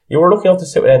 but you were lucky enough to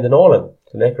sit with Enda Nolan,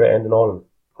 the late great Enda Nolan.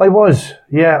 I was,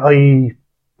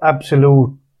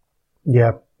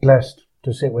 blessed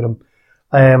to sit with him.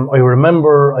 I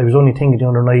remember, I was only thinking the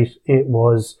other night,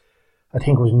 I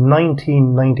think it was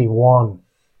 1991,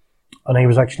 and I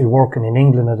was actually working in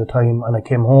England at the time, and I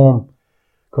came home,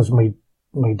 because my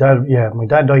dad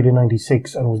died in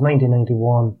 96, and it was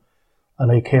 1991,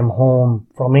 and I came home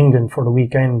from England for the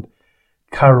weekend.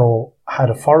 Carlow had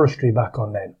a forestry back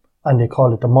on then, and they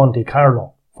called it the Monte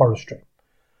Carlo Forestry.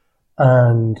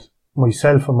 And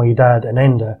myself and my dad and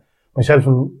Enda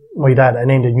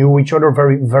knew each other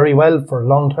very, very well for a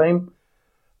long time.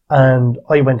 And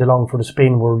I went along for the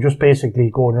spin. We were just basically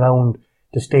going around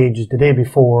the stages the day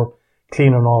before,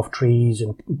 cleaning off trees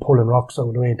and pulling rocks out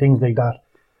of the way, things like that.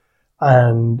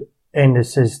 And Enda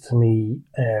says to me,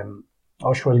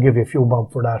 oh, sure, I'll give you a few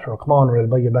bob for that, or come on, or I'll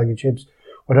buy you a bag of chips,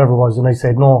 whatever it was. And I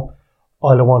said, no,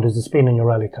 all I want is a spin in your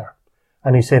rally car.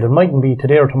 And he said, it mightn't be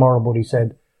today or tomorrow, but he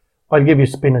said, I'll give you a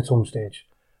spin at some stage.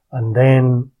 And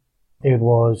then it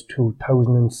was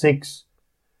 2006.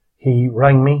 He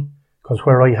rang me, because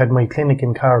where I had my clinic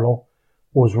in Carlow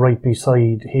was right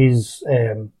beside his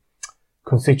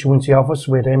constituency office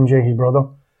with MJ, his brother.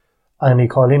 And he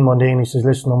called in one day and he says,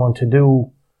 listen, I want to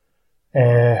do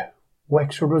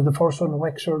Wexford was the first one,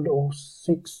 Wexford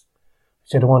 06. He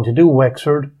said, I want to do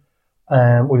Wexford.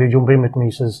 Will you jump in with me?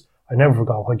 He says, I never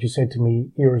forgot what you said to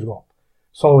me years ago.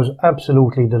 So I was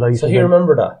absolutely delighted. So he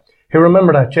remembered that? He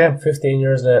remembered that, yeah. 15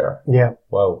 years later? Yeah.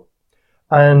 Wow.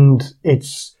 And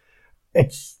it's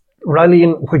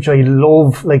rallying, which I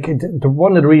love. Like,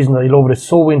 one of the reasons I love it is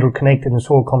so interconnected and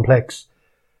so complex.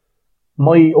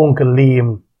 My uncle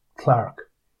Liam Clark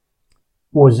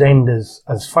was Enda's,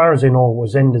 as far as I know,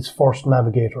 was Enda's first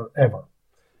navigator ever.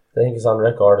 I think he's on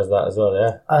record as that as well,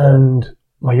 yeah. And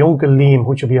my uncle Liam,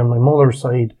 which would be on my mother's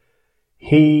side,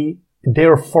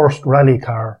 their first rally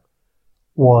car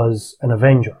was an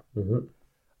Avenger. Mm-hmm.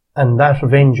 And that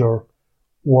Avenger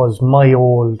was my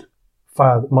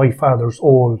father's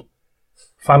old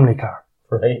family car.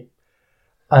 Right.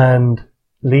 And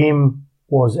Liam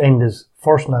was Enda's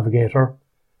first navigator,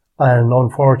 and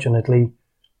unfortunately,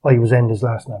 I was Enda's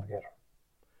last navigator.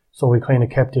 So we kind of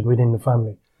kept it within the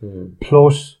family. Mm.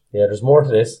 Plus... Yeah, there's more to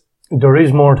this. There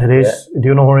is more to this. Yeah. Do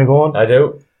you know where I'm going? I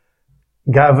do.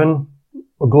 Gavin,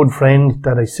 a good friend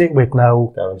that I sit with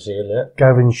now. Gavin Shield, yeah.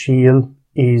 Gavin Shield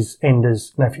is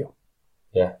Enda's nephew.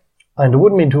 Yeah. And there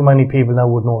wouldn't be too many people now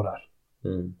would know that.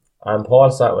 Mm. And Paul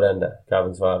sat with Enda,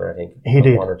 Gavin's father, I think. He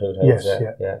did. One or two times.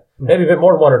 Yes, yeah. Maybe a bit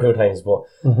more than one or two times, but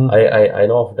I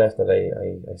know for definite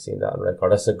I seen that on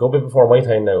record. That's a good bit before my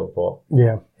time now, but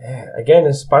yeah. Again,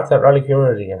 it's part of that rally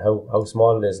community and how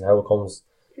small it is and how it comes.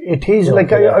 It is,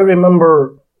 like, I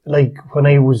remember, like, when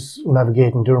I was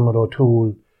navigating Dermot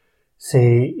O'Toole,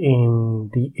 say,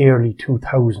 in the early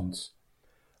 2000s,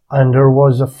 and there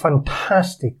was a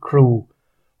fantastic crew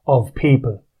of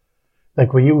people.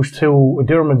 Like, we used to,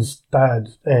 Dermot's dad,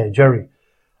 Jerry,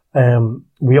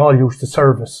 we all used to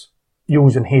service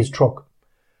using his truck.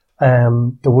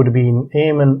 There would have been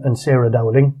Eamon and Sarah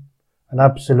Dowling, an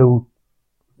absolute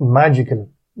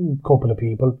magical couple of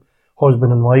people,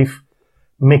 husband and wife.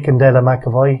 Mick and Della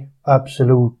McAvoy,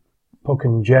 absolute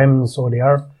fucking gems, so they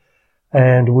are.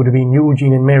 And it would have been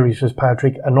Eugene and Mary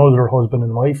Fitzpatrick, another husband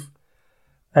and wife.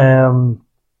 John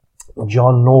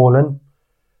Nolan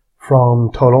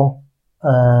from Tullow.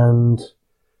 And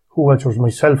who else was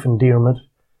myself and Dermot?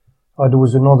 There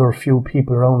was another few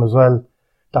people around as well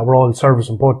that were all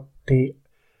servicing, but the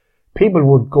people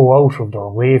would go out of their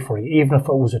way for you, even if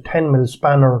it was a 10mm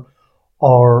spanner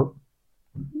or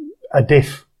a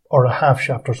diff or a half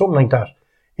shaft or something like that.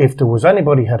 If there was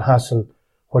anybody had hassle,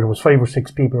 where there was 5 or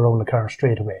 6 people around the car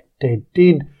straight away.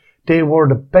 They were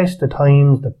the best of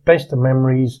times, the best of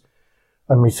memories.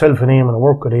 And myself and Eamon, I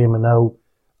work with Eamon now,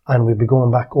 and we'd be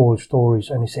going back old stories,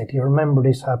 and he said, do you remember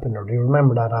this happened, or do you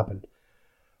remember that happened?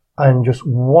 And just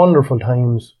wonderful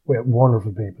times with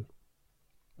wonderful people.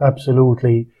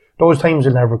 Absolutely. Those times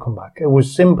will never come back. It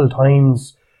was simple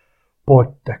times,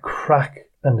 but the crack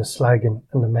and the slagging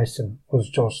and the messing was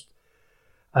just,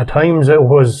 at times it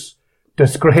was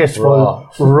disgraceful,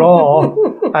 raw,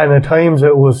 and at times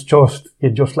it was just,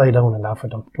 you'd just lie down and laugh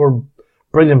at them. They were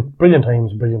brilliant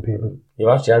times, brilliant people. You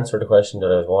actually answered the question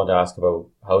that I was wanting to ask about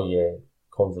how you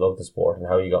come to love the sport and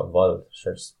how you got involved.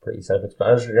 Sure, it's pretty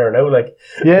self-explanatory there now, like.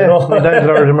 Yeah, you know. My dad,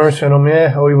 Lord of mercy on him,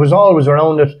 yeah. He was always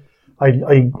around it.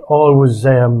 I always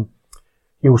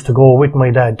used to go with my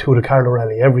dad to the Carlow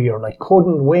Rally every year, and I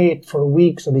couldn't wait for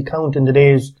weeks to be counting the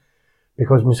days,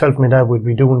 because myself and my dad would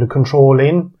be doing the control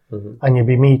in, and you'd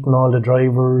be meeting all the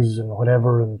drivers and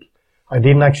whatever, and I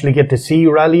didn't actually get to see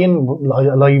rallying,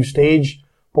 a live stage,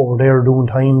 but we're there doing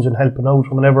times and helping out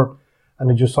and whatever,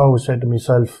 and I just always said to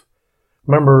myself,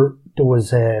 remember there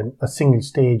was a single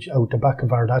stage out the back of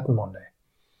Ardatton one day,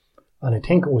 and I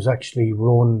think it was actually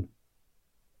run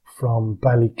from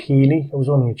Ballykeely. I was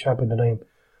only a chap at the time,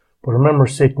 but I remember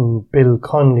sitting, Bill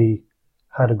Conley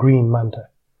had a green Manta,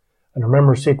 and I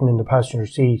remember sitting in the passenger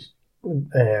seat,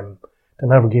 the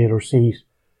navigator seat,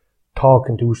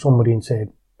 talking to somebody and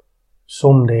said,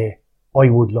 someday I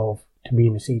would love to be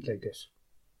in a seat like this.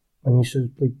 And he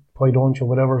said, like, why don't you,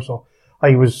 whatever. So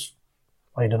I was,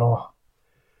 I don't know,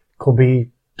 could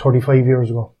be 35 years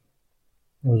ago.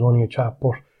 I was only a chap,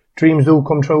 but dreams do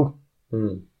come true.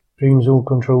 Dreams do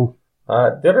come true.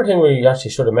 The other thing we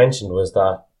actually should have mentioned was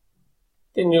that,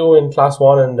 didn't you in class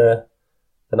 1 in the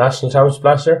the national championship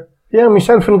last year. Yeah,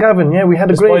 myself and Gavin, yeah, we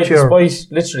had a great year. Despite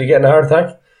literally getting a heart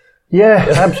attack. Yeah,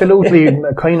 absolutely.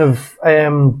 Kind of,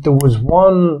 there was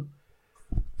one,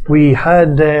 we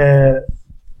had,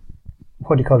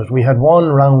 what do you call it? We had one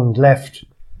round left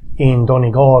in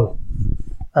Donegal,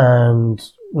 and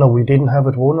no, we didn't have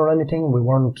it won or anything. We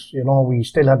weren't, we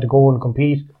still had to go and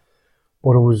compete.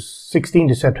 But it was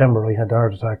 16th of September I had the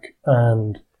heart attack,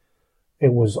 and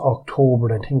it was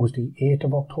October, I think it was the 8th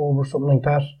of October, something like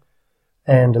that,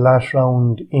 and the last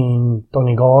round in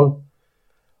Donegal.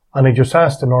 And I just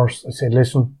asked the nurse, I said,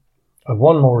 listen, I've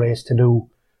one more race to do,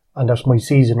 and that's my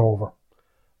season over.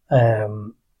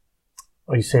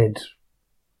 I said,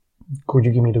 could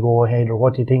you give me the go ahead, or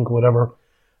what do you think, whatever.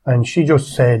 And she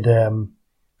just said,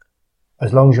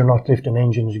 as long as you're not lifting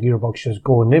engines, gearbox, just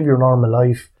go and live your normal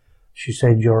life. She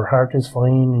said, your heart is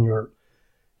fine, and your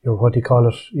what do you call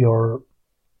it, your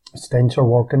stents are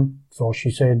working. So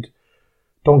she said,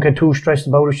 don't get too stressed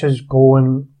about it. She says, go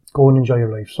and enjoy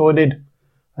your life. So I did.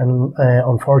 And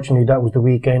unfortunately, that was the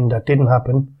weekend that didn't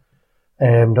happen.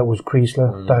 That was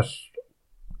Creasla. That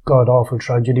god-awful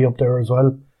tragedy up there as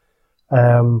well.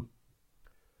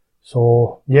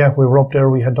 So, yeah, we were up there.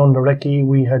 We had done the recce.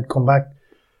 We had come back.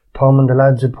 Tom and the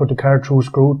lads had put the car through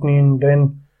scrutiny, and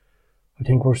then I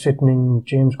think we're sitting in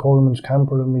James Coleman's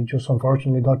camper, and we just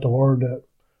unfortunately got the word that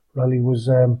rally was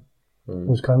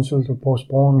cancelled or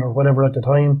postponed or whatever at the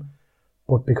time.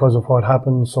 But because of what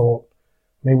happened, so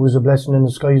maybe it was a blessing in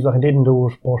disguise that I didn't do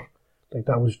it. But like,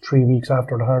 that was 3 weeks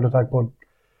after the heart attack. But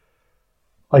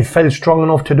I felt strong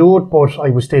enough to do it, but I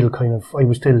was still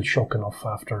shook enough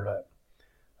after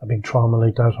a big trauma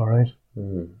like that. All right.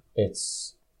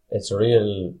 It's a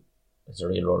real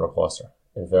roller coaster,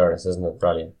 in fairness, isn't it,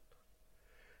 Rallying?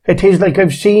 It is. Like,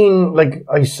 I've seen, like,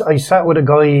 I sat with a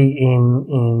guy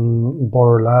in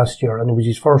Burr last year, and it was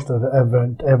his first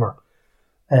event ever,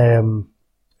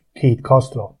 Keith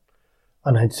Costello.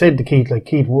 And I had said to Keith, like,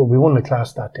 Keith, we won the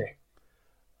class that day.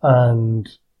 And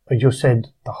I just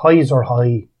said, the highs are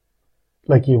high.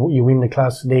 Like, you win the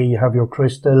class today, you have your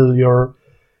crystal, you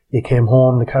came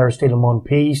home, the car is still in one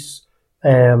piece,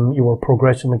 you were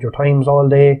progressing with your times all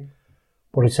day.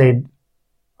 But I said,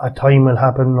 a time will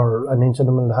happen, or an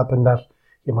incident will happen that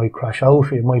you might crash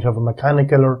out, or you might have a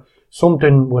mechanical, or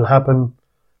something will happen.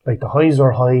 Like, the highs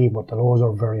are high, but the lows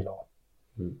are very low.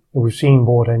 We've seen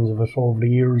both ends of it over the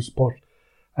years, but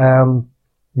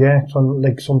yeah, so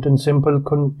like something simple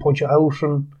couldn't put you out,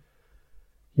 and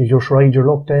you just ride your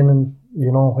luck then, and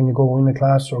when you go in a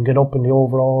class or get up in the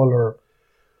overall or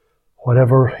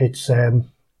whatever, it's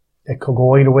it could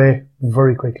go either way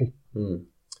very quickly.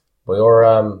 But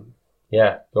you're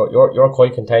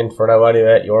quite content for now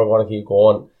anyway. You're going to keep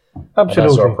going. Absolutely. And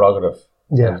that's your prerogative.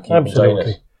 Yeah,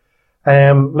 absolutely.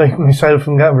 Like myself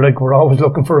and Gavin, like, we're always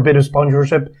looking for a bit of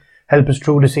sponsorship, help us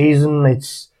through the season.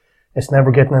 It's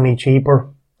never getting any cheaper.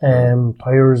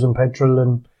 Tires and petrol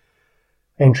and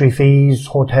entry fees,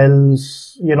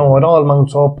 hotels, it all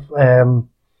mounts up.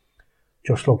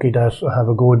 Just lucky that I have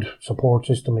a good support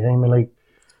system behind me. Like,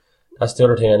 that's the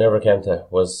other thing I never came to,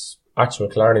 was actual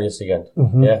Killarney this weekend.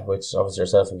 Yeah, which obviously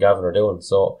yourself and Gavin are doing.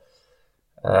 So,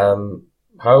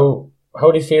 how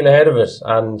do you feel ahead of it,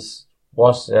 and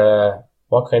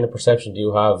what kind of perception do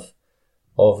you have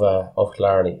of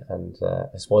Killarney? And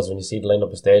I suppose when you see the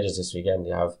lineup of stages this weekend,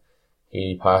 you have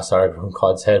Healy Pass, Argyll,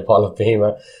 Cod's Head,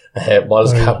 Polypema,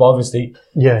 Miles Cap, obviously.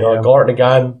 Gorton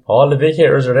again. All the big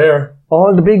hitters are there.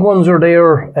 All the big ones are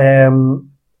there.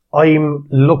 I'm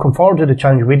looking forward to the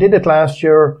challenge. We did it last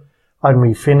year, and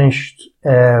we finished,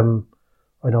 I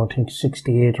don't think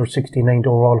 68 or 69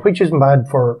 overall, which isn't bad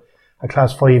for a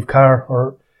Class 5 car,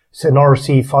 or it's an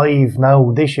RC5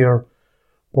 now this year.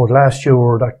 But last year we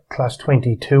were at Class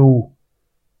 22,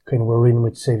 kind of we're in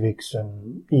with Civics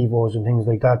and Evos and things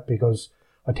like that, because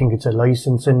I think it's a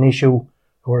licensing issue,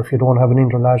 or if you don't have an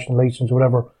international license or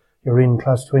whatever, you're in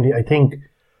Class 20, I think.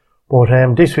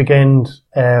 But this weekend,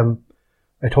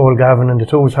 I told Gavin, and the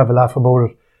two of us have a laugh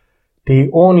about it. The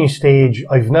only stage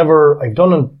I've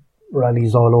done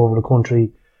rallies all over the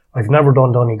country. I've never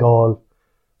done Donegal,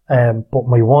 but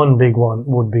my one big one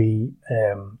would be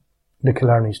the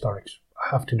Killarney Historics. I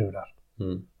have to do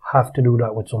that. Have to do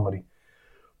that with somebody.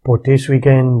 But this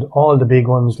weekend, all the big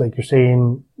ones, like you're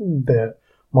saying, the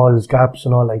Mulls Gaps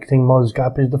and all, I think Mulls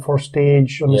Gap is the first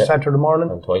stage on Saturday morning.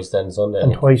 And twice then Sunday.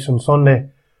 And twice on Sunday.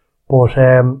 But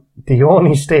the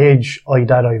only stage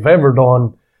that I've ever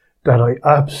done that I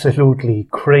absolutely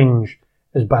cringe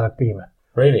is Ballochbema.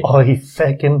 Really? I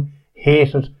fucking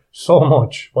hate it so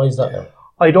much. Why is that now?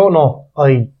 I don't know.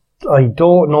 I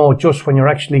don't know, just when you're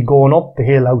actually going up the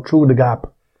hill out through the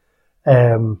gap,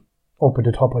 up at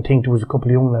the top. I think there was a couple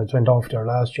of young lads went off there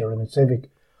last year in a Civic.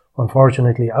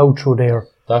 Unfortunately, out through there.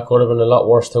 That could have been a lot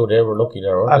worse too. They were lucky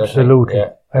there, weren't Absolutely,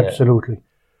 they? absolutely.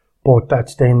 But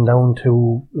that's then down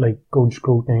to like good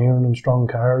scrutiny here and strong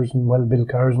cars and well-built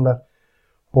cars and that.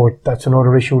 But that's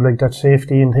another issue, like that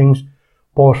safety and things.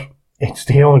 But it's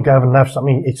the only Gavin laughs at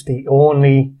me. It's the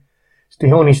only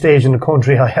stage in the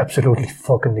country I absolutely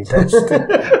fucking detest.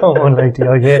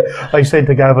 I said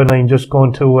to Gavin, I'm just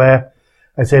going to.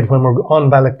 I said when we're on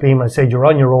Ballockbeam, I said you're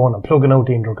on your own. I'm plugging out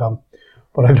the intercom,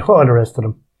 but I'll do all the rest of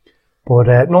them.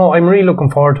 But no, I'm really looking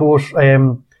forward to it.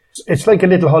 It's like a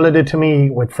little holiday to me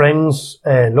with friends.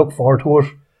 Look forward to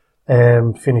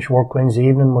it. Finish work Wednesday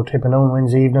evening. We're tipping on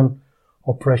Wednesday evening.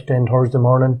 Up fresh then Thursday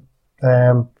morning.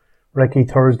 Recce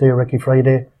Thursday, Recce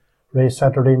Friday. Race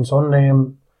Saturday and Sunday.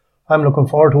 I'm looking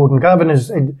forward to it. And Gavin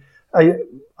is...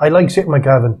 I like sitting with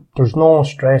Gavin. There's no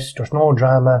stress. There's no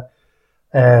drama.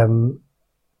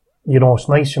 It's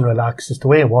nice and relaxed. It's the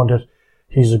way I want it.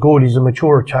 He's a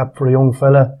mature chap for a young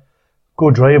fella.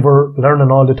 Good driver,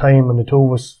 learning all the time, and the two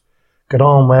of us get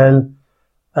on well.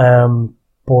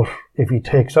 But if he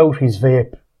takes out his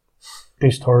vape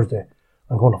this Thursday,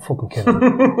 I'm going to fucking kill him.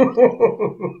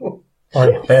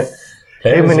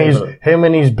 Him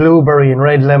and his blueberry and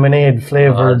red lemonade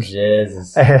flavoured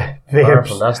vapes.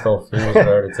 That stuff, he was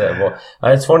there to say. But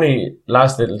it's funny,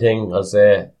 last little thing I'll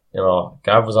say,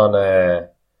 Gav was on an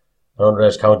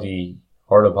underage county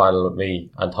hurling panel with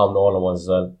me, and Tom Nolan was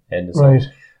as well. Right.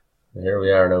 And here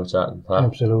we are now chatting.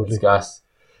 Absolutely. It's gas.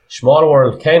 Small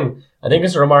world. Ken, I think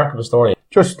it's a remarkable story.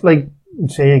 Just like,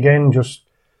 say again, just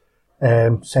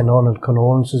send on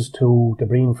condolences to the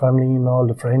Breen family and all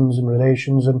the friends and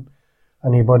relations and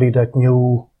anybody that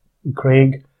knew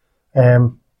Craig.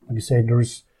 Like I said,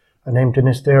 there's an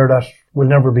emptiness there that will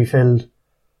never be filled.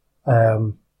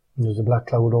 There's a black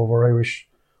cloud over Irish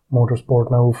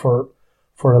motorsport now for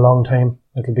a long time.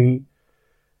 It'll be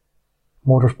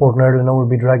motorsport in Ireland now will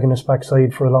be dragging its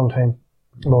backside for a long time.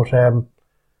 But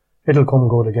it'll come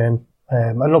good again.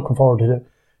 I'm looking forward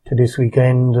to this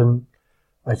weekend, and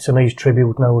it's a nice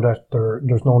tribute now that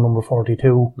there's no number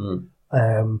 42.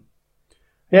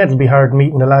 It'll be hard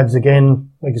meeting the lads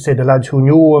again. Like I said, the lads who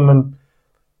knew him and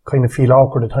kind of feel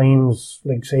awkward at times.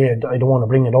 Like I say, I don't want to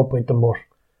bring it up with them, but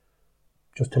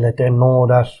just to let them know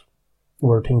that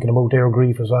we're thinking about their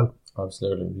grief as well.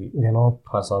 Absolutely.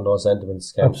 Pass on those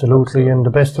sentiments. Absolutely. And the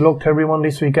best of luck to everyone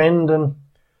this weekend. And,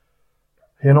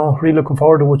 really looking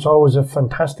forward to it. It's always a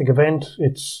fantastic event.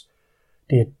 It's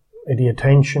the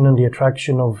attention and the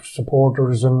attraction of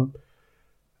supporters and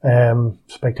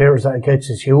spectators that it gets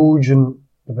is huge, and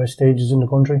the best stages in the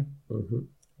country. Mm-hmm.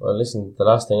 Well, listen, the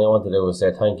last thing I want to do is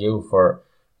say thank you for,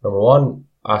 number one,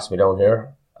 asking me down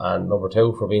here, and number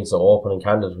two, for being so open and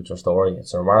candid with your story.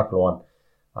 It's a remarkable one.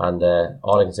 And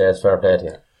all I can say is fair play to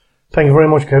you. Thank you very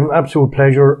much, Kevin. Absolute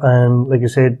pleasure. And like I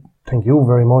said, thank you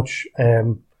very much.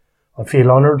 I feel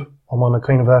honoured. I'm on a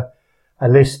kind of a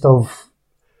list of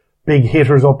big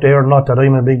hitters up there. Not that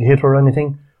I'm a big hitter or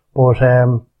anything, but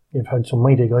you've had some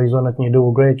mighty guys on it and you do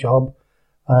a great job.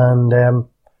 And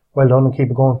well done and keep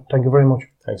it going. Thank you very much.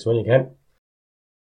 Thanks a million, Ken.